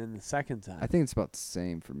first time than the second time. I think it's about the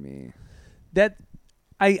same for me. That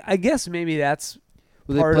I guess maybe that's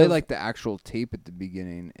Well, they part play of, like the actual tape at the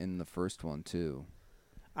beginning in the first one too.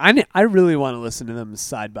 I really want to listen to them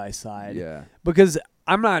side by side. Yeah. Because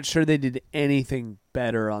I'm not sure they did anything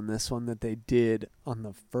better on this one that they did on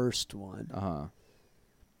the first one. Uh-huh.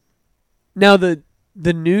 Now the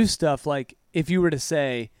new stuff, like if you were to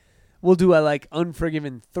say, well, do I like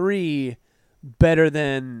Unforgiven 3 better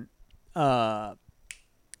than the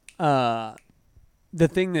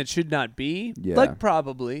Thing That Should Not Be? Yeah. Like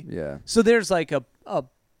probably. Yeah. So there's like a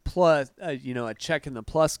plus, a check in the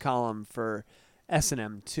plus column for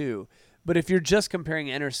S&M 2. But if you're just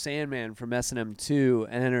comparing Enter Sandman from S&M 2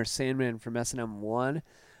 and Enter Sandman from S&M 1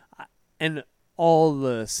 and all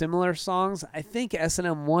the similar songs, I think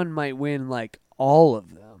S&M 1 might win like all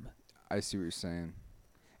of them. I see what you're saying.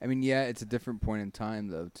 I mean, yeah, it's a different point in time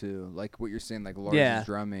though too. Like what you're saying, like Lars'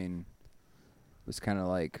 drumming was kind of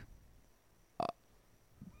like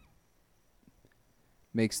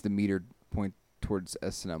makes the meter point towards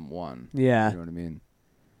S&M 1. Yeah. You know what I mean?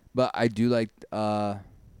 But I do like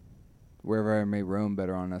Wherever I May Roam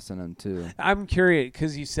better on S&M 2. I'm curious,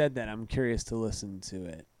 because you said that. I'm curious to listen to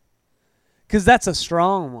it. Because that's a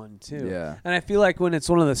strong one, too. Yeah. And I feel like when it's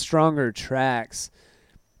one of the stronger tracks,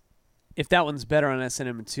 if that one's better on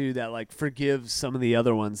S&M 2, that like forgives some of the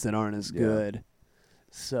other ones that aren't as good.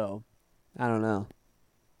 So, I don't know.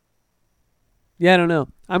 Yeah, I don't know.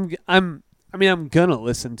 I'm gonna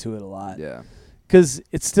listen to it a lot. Yeah. Because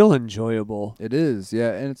it's still enjoyable. It is,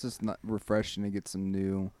 yeah, and it's just not refreshing to get some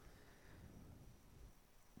new,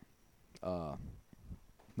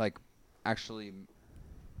 like, actually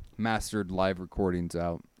mastered live recordings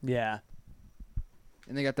out. Yeah.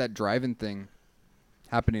 And they got that drive-in thing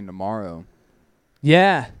happening tomorrow.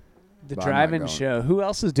 Yeah. The But I'm not drive-in going. show. Who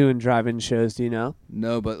else is doing drive-in shows, do you know?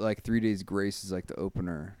 No, but like 3 Days Grace is like the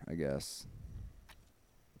opener, I guess.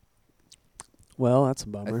 Well, that's a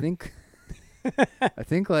bummer. I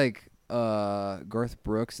think like Garth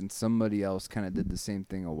Brooks and somebody else kind of did the same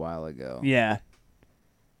thing a while ago. Yeah.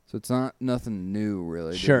 So it's not nothing new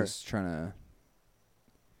really. Sure. They're just trying to.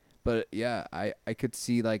 But yeah, I could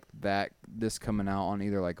see like this coming out on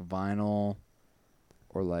either like vinyl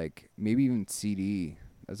or like maybe even CD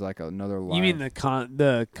as like another live. You mean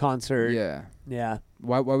the concert? Yeah. Yeah.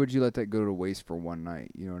 Why would you let that go to waste for one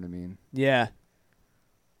night? You know what I mean? Yeah.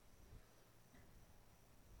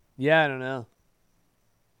 Yeah, I don't know.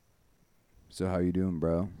 So how you doing,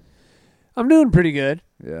 bro? I'm doing pretty good.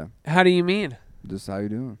 Yeah. How do you mean? Just how you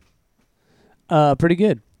doing? Pretty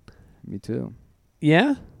good. Me too.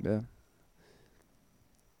 Yeah? Yeah.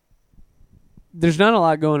 There's not a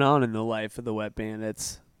lot going on in the life of the Wet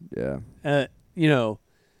Bandits. Yeah.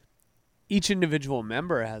 Each individual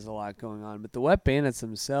member has a lot going on, but the Wet Bandits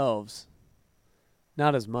themselves,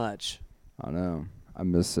 not as much. I know. I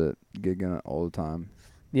miss it. Gigging it all the time.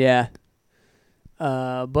 Yeah.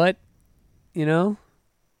 But,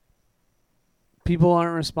 people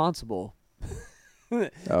aren't responsible.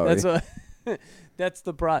 That's the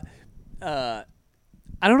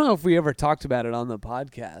I don't know if we ever talked about it on the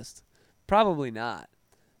podcast. Probably not.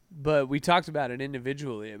 But we talked about it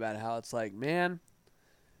individually about how it's like, man,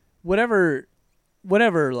 whatever,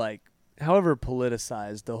 like, however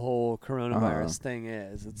politicized the whole coronavirus thing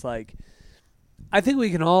is, it's like, I think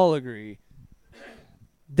we can all agree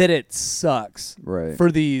that it sucks for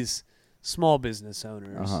these small business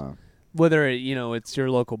owners, whether it's your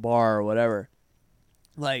local bar or whatever.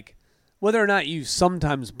 Like, whether or not you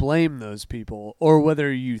sometimes blame those people, or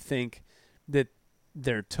whether you think that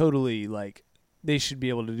they're totally like they should be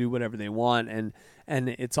able to do whatever they want, and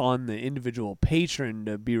it's on the individual patron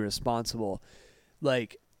to be responsible.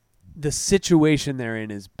 Like, the situation they're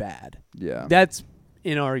in is bad. Yeah. That's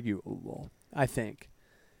inarguable, I think.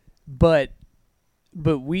 But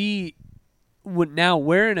now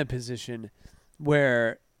we're in a position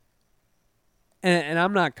where, and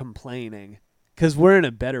I'm not complaining, because we're in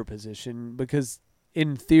a better position, because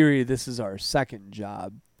in theory this is our second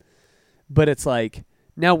job. But it's like,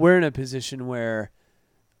 now we're in a position where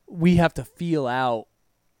we have to feel out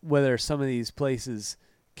whether some of these places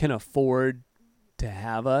can afford to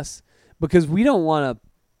have us, because we don't want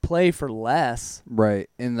to play for less. Right.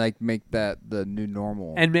 And like make that the new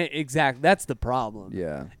normal. And exactly, that's the problem.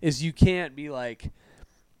 Yeah. Is you can't be like,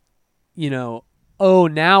 oh,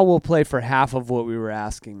 now we'll play for half of what we were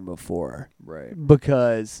asking before. Right.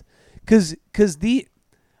 Because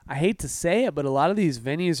I hate to say it, but a lot of these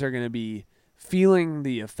venues are going to be feeling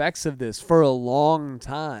the effects of this for a long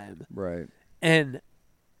time. Right. And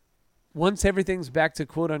once everything's back to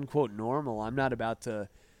quote unquote normal, I'm not about to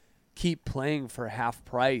keep playing for half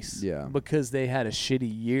price. Yeah. Because they had a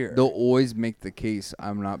shitty year. They'll always make the case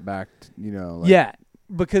I'm not backed, yeah.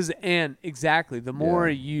 Because, and exactly, the more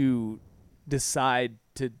you decide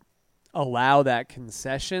to allow that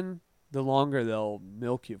concession, the longer they'll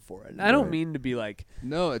milk you for it. And I don't mean to be like,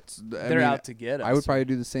 no, they're out to get us. I would probably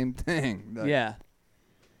do the same thing. Like, yeah.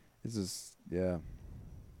 It's just, yeah.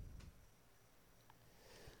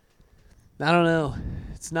 I don't know.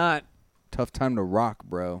 It's not. Tough time to rock,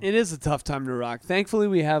 bro. It is a tough time to rock. Thankfully,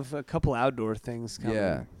 we have a couple outdoor things coming.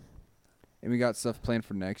 Yeah. And we got stuff planned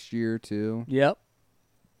for next year, too. Yep.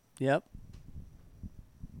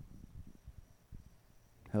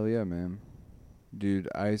 Hell yeah, man. Dude,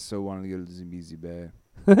 I so wanted to go to the Zambezi Bay.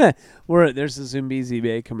 There's a Zambezi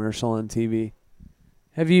Bay commercial on TV.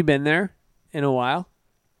 Have you been there in a while?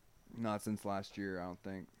 Not since last year, I don't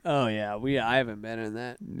think. Oh, yeah. I haven't been in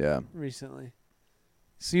that recently.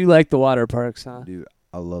 So you like the water parks, huh? Dude,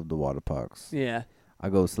 I love the water parks. Yeah. I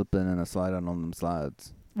go slipping and I slide on them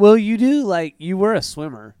slides. Well, you do, you were a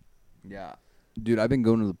swimmer. Yeah. Dude, I've been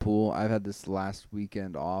going to the pool. I've had this last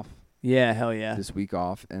weekend off. Yeah, hell yeah. This week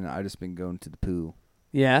off, and I just been going to the pool.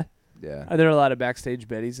 Yeah? Yeah. Are there a lot of backstage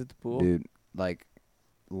Bettys at the pool? Dude,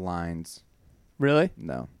 lines. Really?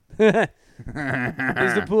 No. Is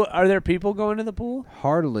the pool? Are there people going to the pool?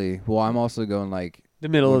 Hardly. Well, I'm also going the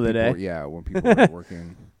middle of the day. Yeah, when people are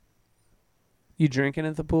working. You drinking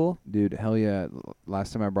at the pool? Dude, hell yeah.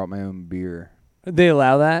 Last time I brought my own beer. They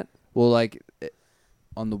allow that? Well,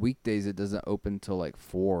 on the weekdays it doesn't open till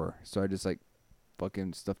 4, so I just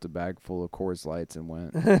fucking stuffed a bag full of Coors Lights and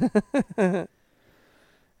went. I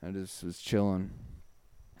just was chilling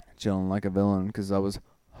like a villain because I was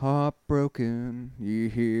heartbroken.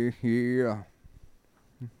 Yeah.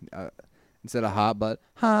 Instead of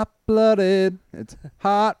hot-blooded, it's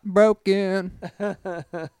heartbroken.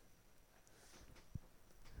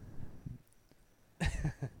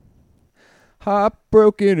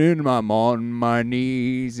 Heartbroken and I'm on my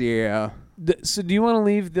knees, yeah. So do you want to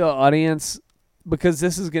leave the audience, because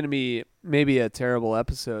this is going to be maybe a terrible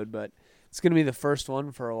episode, but it's going to be the first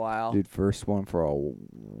one for a while. Dude, first one for a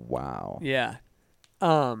while. Yeah.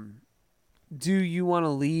 Do you want to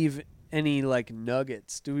leave any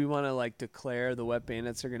nuggets? Do we want to declare the Wet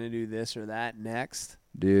Bandits are going to do this or that next?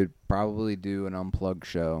 Dude, probably do an unplugged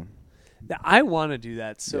show. I want to do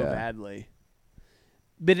that so badly.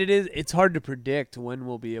 But it's hard to predict when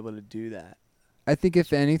we'll be able to do that. I think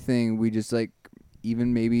if anything, we just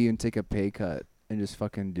even take a pay cut and just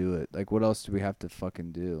fucking do it. What else do we have to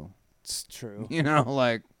fucking do? It's true.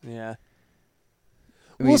 Yeah.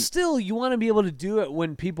 Well, still, you want to be able to do it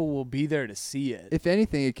when people will be there to see it. If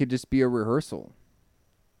anything, it could just be a rehearsal.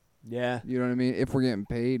 Yeah. You know what I mean? If we're getting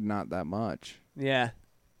paid not that much. Yeah.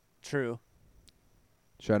 True.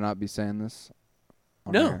 Should I not be saying this?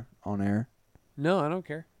 No. On air? No, I don't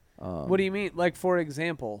care. What do you mean? For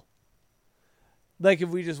example, if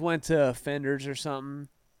we just went to Fenders or something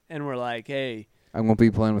and we're like, hey, I'm going to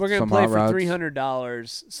be playing with some we're going hot to play for rods.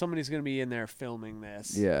 $300. Somebody's going to be in there filming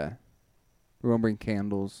this. Yeah. We're going to bring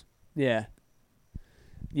candles. Yeah.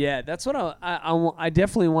 Yeah, that's what I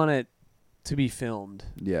definitely want it to be filmed.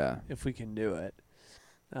 Yeah. If we can do it.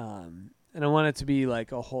 And I want it to be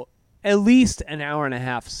at least an hour and a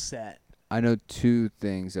half set. I know 2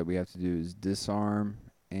 things that we have to do is disarm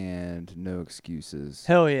and no excuses.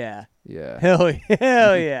 Hell yeah. Yeah. Hell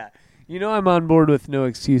yeah. I'm on board with no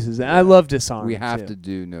excuses. And I love disarm. We have to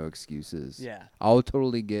do no excuses. Yeah. I'll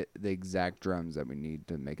totally get the exact drums that we need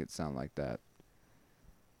to make it sound like that.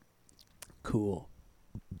 Cool.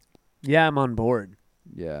 Yeah, I'm on board.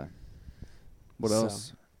 Yeah. What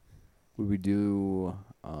else would we do?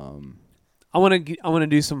 I want to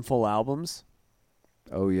do some full albums.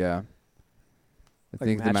 Oh yeah. I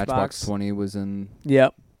think the Matchbox 20 was in.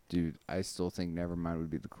 Yep. Dude, I still think Nevermind would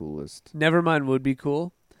be the coolest. Nevermind would be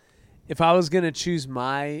cool. If I was going to choose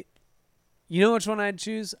my... You know which one I'd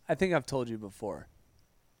choose? I think I've told you before.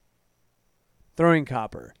 Throwing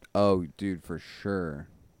Copper. Oh, dude, for sure.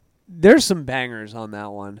 There's some bangers on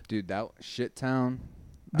that one. Dude, that Shit Town.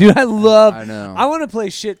 Dude, I love... I know. I want to play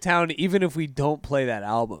Shit Town even if we don't play that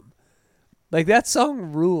album. Like, that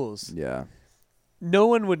song rules. Yeah. No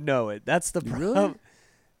one would know it. That's the problem. Really?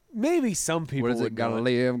 Maybe some people would. What is it? Gotta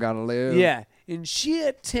live, gotta live. Yeah. In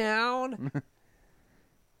Shit Town.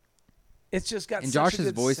 It's just got and such Josh's a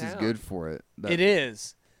good voice sound. is good for it. It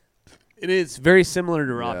is. It is very similar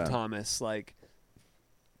to Rob Yeah. Thomas, like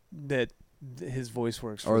that. His voice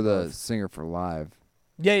works. Or for the both. singer for Live.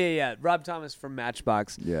 Yeah. Rob Thomas from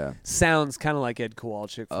Matchbox. Yeah. Sounds kind of like Ed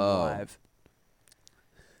Kowalczyk from Live.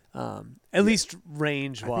 At least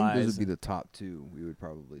range wise. I think those would be the top two we would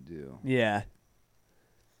probably do. Yeah.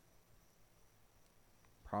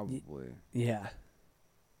 Probably. Yeah.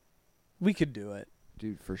 We could do it.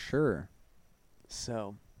 Dude, for sure.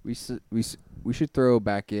 So We should throw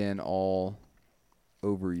back in All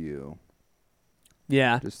Over You.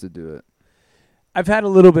 Yeah. Just to do it. I've had a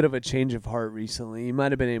little bit of a change of heart recently. You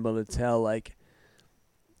might have been able to tell, like,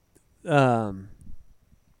 the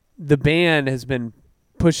band has been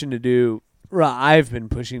pushing to do, or I've been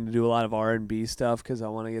pushing to do a lot of R&B stuff because I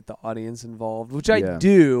want to get the audience involved, which I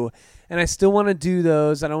do, and I still want to do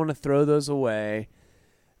those. I don't want to throw those away,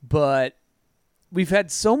 but we've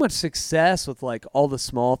had so much success with, like, all the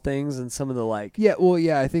small things and some of the, like... Yeah, well,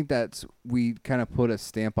 yeah, I think we kind of put a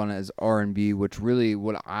stamp on it as R&B, which really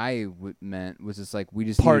what I meant was just, like, we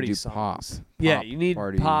just party need to do songs. pop. Yeah, you need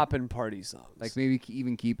party. pop and party songs. Like, maybe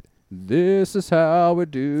even keep, this is how we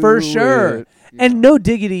do For sure. it. And No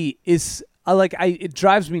Diggity is... it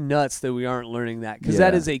drives me nuts that we aren't learning that because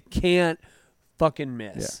that is a can't fucking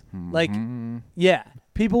miss. Yeah. Like, yeah,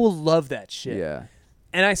 people will love that shit. Yeah.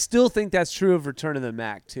 And I still think that's true of Return of the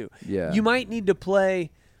Mac, too. Yeah. You might need to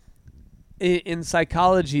play, in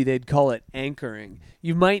psychology, they'd call it anchoring.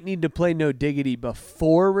 You might need to play No Diggity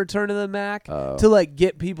before Return of the Mac to, like,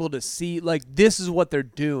 get people to see, like, this is what they're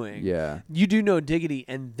doing. Yeah. You do No Diggity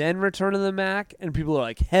and then Return of the Mac, and people are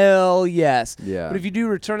like, hell yes. Yeah. But if you do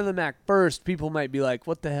Return of the Mac first, people might be like,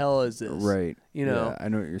 what the hell is this? Right. You know? Yeah, I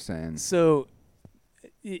know what you're saying. So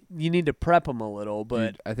you need to prep them a little, but...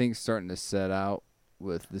 Dude, I think starting to set out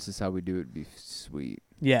with this is how we do it would be sweet.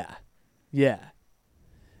 Yeah.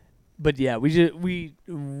 But yeah,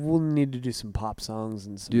 we'll need to do some pop songs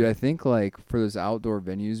and some. Dude, I think like for those outdoor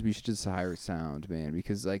venues, we should just hire sound, man,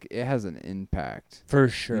 because like it has an impact. For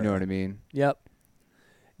sure. You know what I mean? Yep.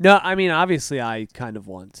 No, I mean obviously I kind of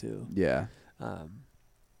want to. Yeah.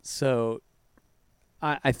 So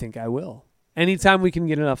I think I will. Anytime we can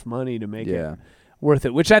get enough money to make it worth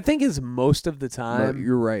it, which I think is most of the time. No,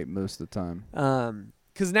 you're right, most of the time.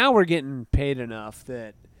 Because now we're getting paid enough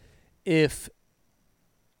that if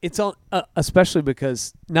it's on, especially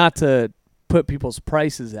because not to put people's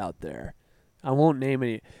prices out there, I won't name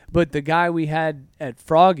any, but the guy we had at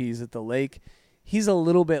Froggy's at the lake, he's a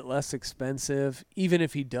little bit less expensive, even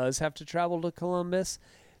if he does have to travel to Columbus.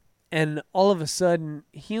 And all of a sudden,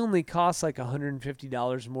 he only costs like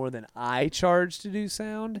 $150 more than I charge to do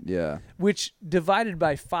sound. Yeah. Which divided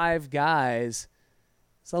by 5 guys,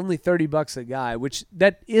 it's only $30 a guy, which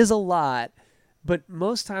that is a lot. But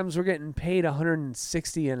most times we're getting paid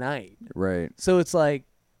 $160 a night. Right. So it's like,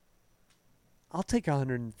 I'll take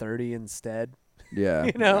 $130 instead. Yeah.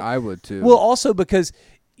 You know? I would too. Well, also because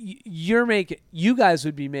you guys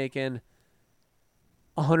would be making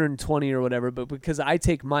 $120 or whatever, but because I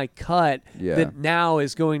take my cut that now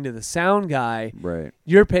is going to the sound guy, right,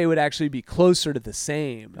 your pay would actually be closer to the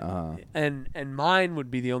same. And mine would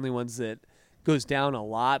be the only ones that goes down a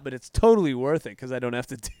lot, but it's totally worth it because I don't have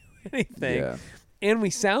to do anything. Yeah. And we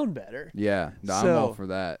sound better. Yeah. No, I'm all for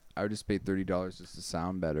that. I would just pay $30 just to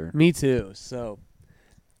sound better. Me too. So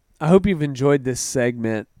I hope you've enjoyed this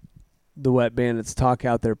segment, the Wet Bandits talk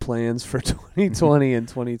out their plans for 2020 and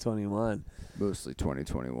 2021. Mostly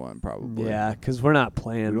 2021, probably. Yeah, because we're not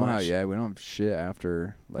playing much. We don't have shit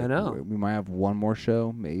after. Like, I know. We might have one more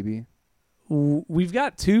show, maybe. We've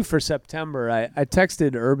got 2 for September. I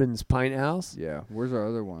texted Urban's Pint House. Yeah. Where's our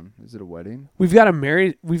other one? Is it a wedding? We've got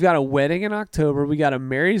a wedding in October. We got a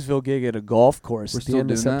Marysville gig at a golf course. We're at the still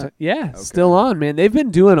end of doing September. that? Yeah, Okay. still on, man. They've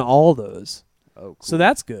been doing all those. Oh, cool. So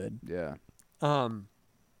that's good. Yeah.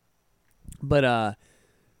 But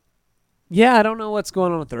yeah, I don't know what's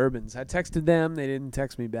going on with the Urbans. I texted them. They didn't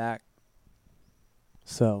text me back.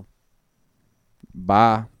 So.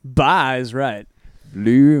 Bye. Bye is right.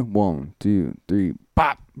 Blue, 1, 2, 3,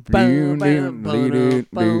 pop.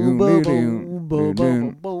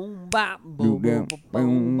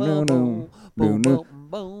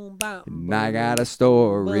 And I got a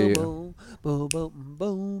story.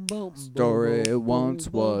 Story once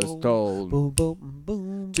was told.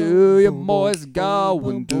 Two your boys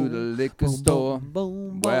going to the liquor store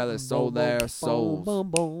where they sold their souls.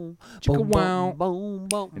 Chicka wow.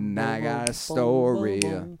 And I got a story.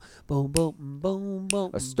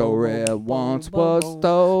 A story once was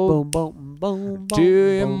told.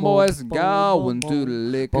 Two your boys going to the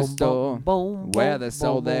liquor store where they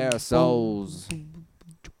sold their souls.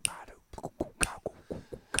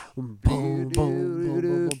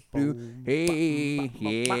 Hey,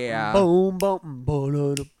 yeah. Boom, boom, boom,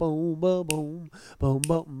 boom, boom, boom,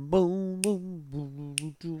 boom, boom,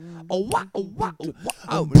 boom. Oh, wow, oh, wow, oh,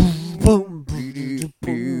 wow. Boom,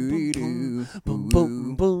 Boom,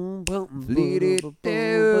 boom, boom. Flick it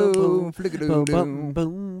down, flick it down,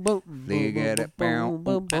 flick it down,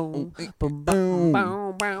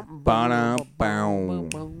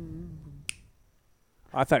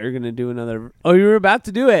 I thought you were gonna do another. Oh, you were about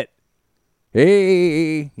to do it.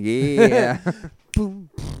 Hey, yeah. Boom.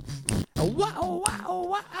 Wow, wow,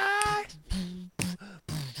 wow.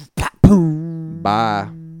 Boom. Bye.